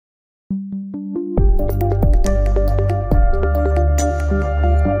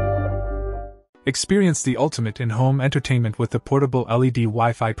Experience the ultimate in-home entertainment with the portable LED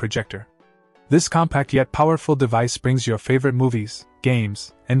Wi-Fi projector. This compact yet powerful device brings your favorite movies,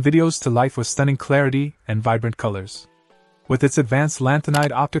 games, and videos to life with stunning clarity and vibrant colors. With its advanced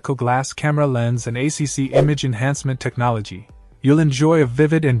lanthanide optical glass camera lens and ACC image enhancement technology, you'll enjoy a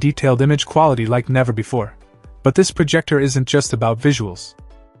vivid and detailed image quality like never before. But this projector isn't just about visuals.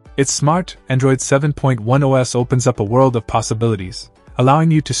 Its smart Android 7.1 OS opens up a world of possibilities,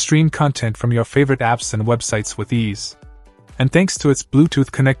 allowing you to stream content from your favorite apps and websites with ease. And thanks to its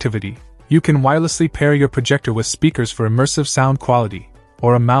Bluetooth connectivity, you can wirelessly pair your projector with speakers for immersive sound quality,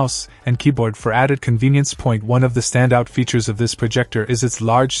 or a mouse and keyboard for added convenience. One of the standout features of this projector is its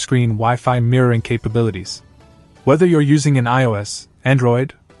large-screen Wi-Fi mirroring capabilities. Whether you're using an iOS,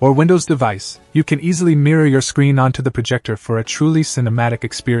 Android, or Windows device, you can easily mirror your screen onto the projector for a truly cinematic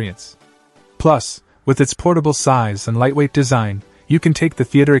experience. Plus, with its portable size and lightweight design, you can take the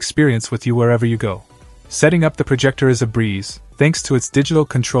theater experience with you wherever you go. Setting up the projector is a breeze, thanks to its digital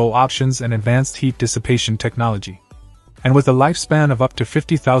control options and advanced heat dissipation technology. And with a lifespan of up to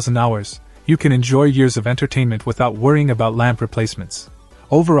 50,000 hours, you can enjoy years of entertainment without worrying about lamp replacements.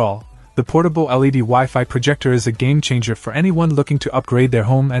 Overall, the portable LED Wi-Fi projector is a game-changer for anyone looking to upgrade their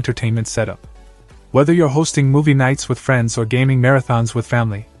home entertainment setup. Whether you're hosting movie nights with friends or gaming marathons with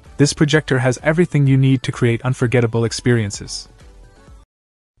family, this projector has everything you need to create unforgettable experiences.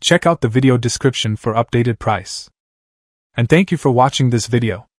 Check out the video description for updated price. And thank you for watching this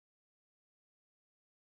video.